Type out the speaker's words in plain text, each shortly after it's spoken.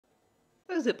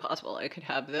is it possible I could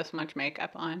have this much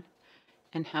makeup on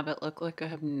and have it look like I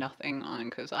have nothing on?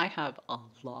 Because I have a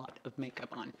lot of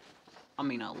makeup on. I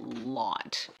mean, a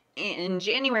lot. In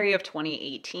January of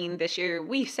 2018, this year,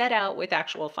 we set out with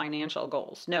actual financial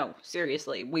goals. No,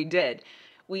 seriously, we did.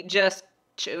 We just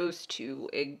chose to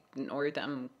ignore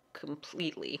them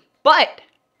completely. But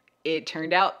it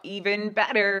turned out even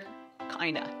better,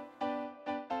 kinda.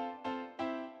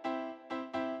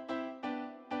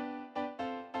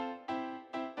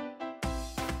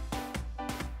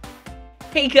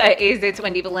 Hey guys, it's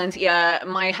Wendy, Valencia.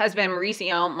 My husband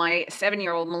Mauricio, my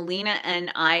 7-year-old Melina, and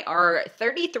I are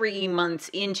 33 months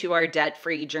into our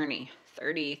debt-free journey.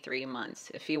 33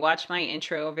 months. If you watch my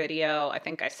intro video, I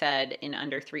think I said in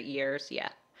under 3 years. Yeah,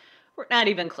 we're not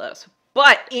even close.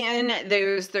 But in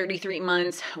those 33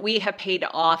 months, we have paid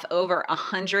off over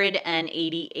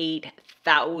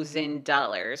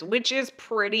 $188,000, which is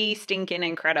pretty stinking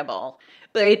incredible.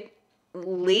 But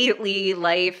lately,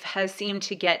 life has seemed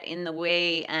to get in the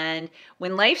way, and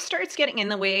when life starts getting in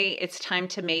the way, it's time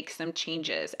to make some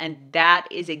changes, and that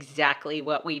is exactly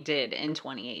what we did in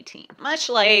 2018. Much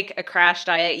like a crash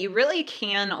diet, you really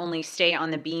can only stay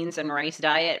on the beans and rice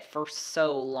diet for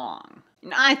so long.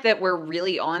 Not that we're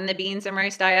really on the beans and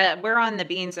rice diet, we're on the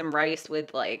beans and rice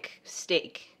with like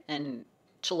steak and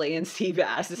Chilean sea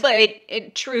bass. But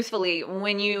truthfully,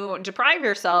 when you deprive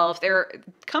yourself, there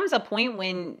comes a point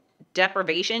when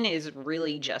deprivation is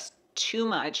really just too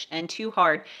much and too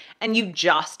hard, and you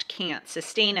just can't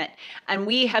sustain it. And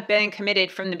we have been committed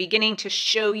from the beginning to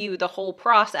show you the whole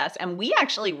process. And we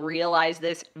actually realized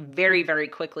this very, very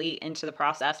quickly into the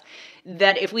process,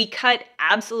 that if we cut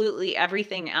absolutely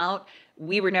everything out,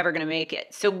 we were never going to make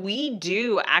it. So we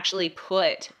do actually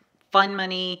put fun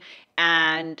money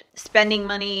and spending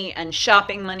money and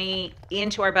shopping money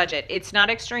into our budget. It's not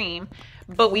extreme,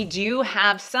 but we do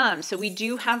have some. So we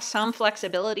do have some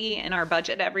flexibility in our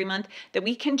budget every month that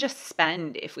we can just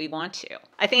spend if we want to.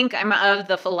 I think I'm of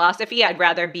the philosophy I'd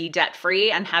rather be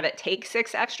debt-free and have it take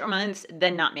 6 extra months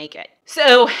than not make it.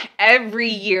 So every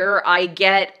year I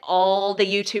get all the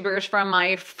YouTubers from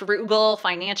my Frugal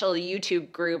financial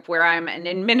YouTube group, where I'm an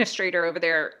administrator over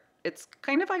there. It's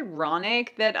kind of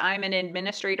ironic that I'm an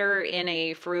administrator in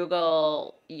a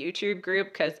Frugal YouTube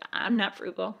group because I'm not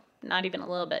frugal. Not even a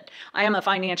little bit. I am a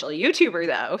financial YouTuber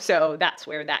though, so that's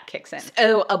where that kicks in.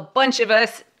 So a bunch of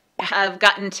us have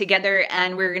gotten together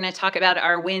and we're going to talk about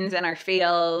our wins and our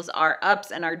fails, our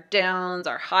ups and our downs,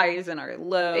 our highs and our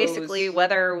lows. Basically,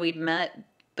 whether we've met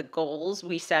the goals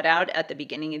we set out at the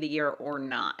beginning of the year or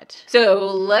not. So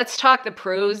let's talk the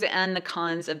pros and the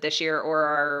cons of this year, or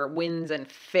our wins and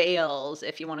fails,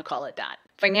 if you want to call it that.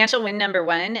 Financial win number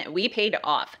 1, we paid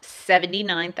off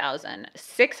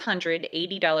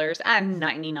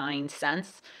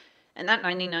 $79,680.99. And that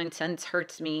 99 cents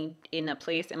hurts me in a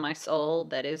place in my soul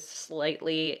that is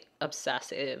slightly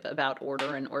obsessive about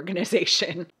order and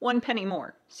organization. 1 penny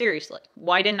more. Seriously.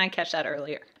 Why didn't I catch that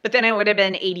earlier? But then it would have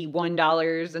been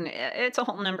 $81, and it's a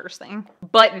whole numbers thing.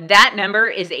 But that number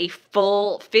is a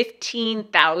full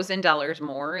 $15,000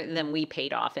 more than we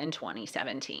paid off in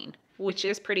 2017, which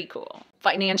is pretty cool.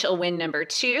 Financial win number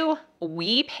 2,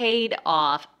 we paid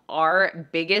off our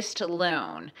biggest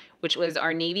loan, which was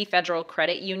our Navy Federal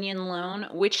Credit Union loan,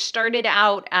 which started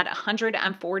out at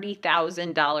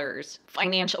 $140,000.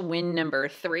 Financial win number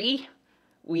 3,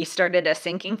 we started a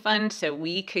sinking fund so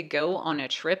we could go on a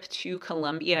trip to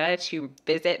Colombia to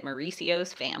visit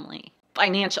Mauricio's family.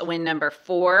 Financial win number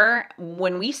 4,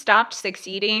 when we stopped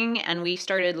succeeding and we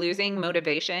started losing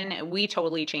motivation, we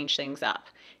totally changed things up.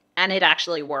 And it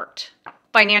actually worked.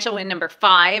 Financial win number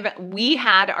 5, we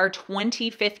had our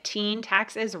 2015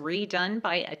 taxes redone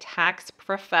by a tax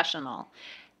professional.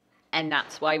 And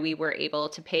that's why we were able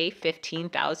to pay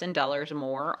 $15,000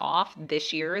 more off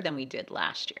this year than we did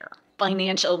last year.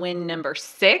 Financial win number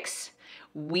 6,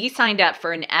 we signed up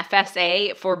for an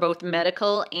FSA for both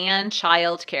medical and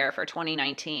child care for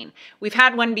 2019. We've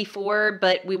had one before,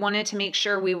 but we wanted to make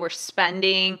sure we were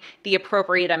spending the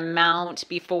appropriate amount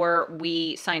before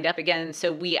we signed up again.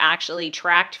 So we actually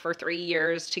tracked for 3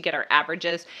 years to get our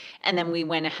averages, and then we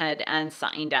went ahead and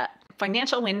signed up.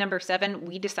 Financial win number 7,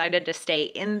 we decided to stay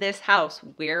in this house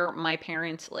where my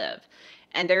parents live.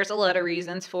 And there's a lot of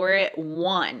reasons for it.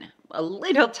 1, a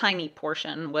little tiny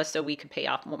portion was so we could pay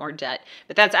off more debt,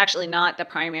 but that's actually not the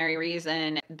primary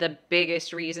reason. The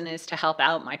biggest reason is to help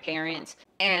out my parents.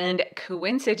 And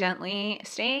coincidentally,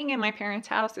 staying in my parents'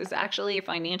 house is actually a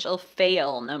financial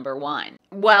fail number 1.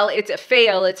 Well, it's a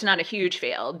fail, it's not a huge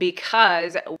fail,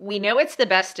 because we know it's the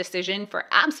best decision for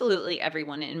absolutely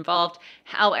everyone involved.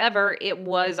 However, it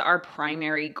was our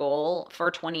primary goal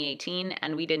for 2018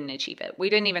 and we didn't achieve it. We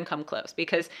didn't even come close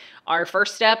because our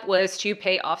first step was to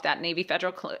pay off that Navy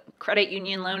Federal Credit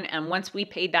Union loan. And once we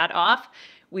paid that off,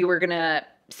 we were going to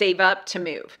save up to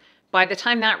move. By the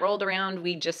time that rolled around,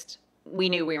 we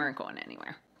knew we weren't going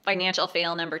anywhere. Financial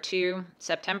fail number 2,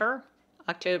 September,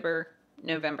 October,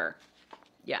 November.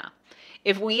 Yeah.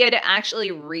 If we had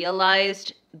actually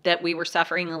realized that we were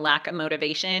suffering a lack of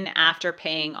motivation after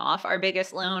paying off our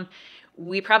biggest loan,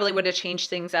 we probably would have changed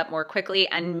things up more quickly,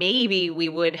 and maybe we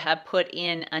would have put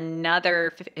in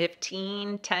another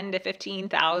 10 to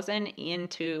 15,000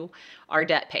 into our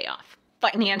debt payoff.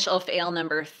 Financial fail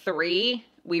number 3,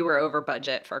 we were over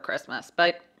budget for Christmas,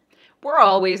 but we're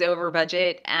always over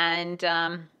budget, and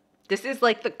this is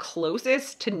like the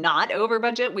closest to not over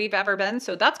budget we've ever been,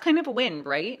 so that's kind of a win,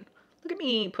 right? Look at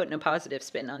me putting a positive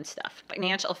spin on stuff.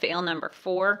 Financial fail number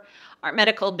 4, our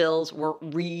medical bills were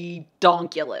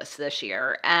redonkulous this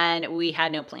year, and we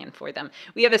had no plan for them.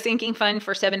 We have a sinking fund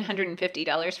for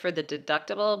 $750 for the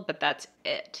deductible, but that's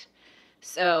it.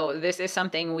 So this is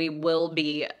something we will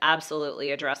be absolutely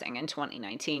addressing in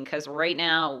 2019, because right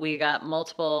now we got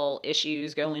multiple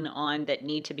issues going on that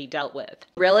need to be dealt with.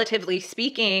 Relatively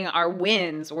speaking, our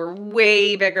wins were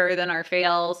way bigger than our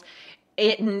fails.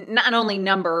 Not only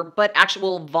number, but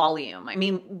actual volume. I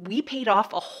mean, we paid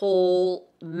off a whole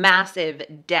massive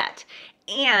debt,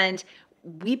 and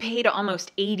we paid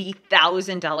almost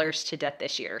 $80,000 to debt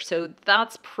this year. So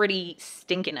that's pretty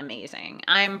stinking amazing.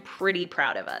 I'm pretty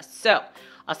proud of us. So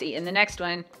I'll see you in the next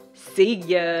one. See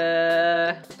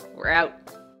ya.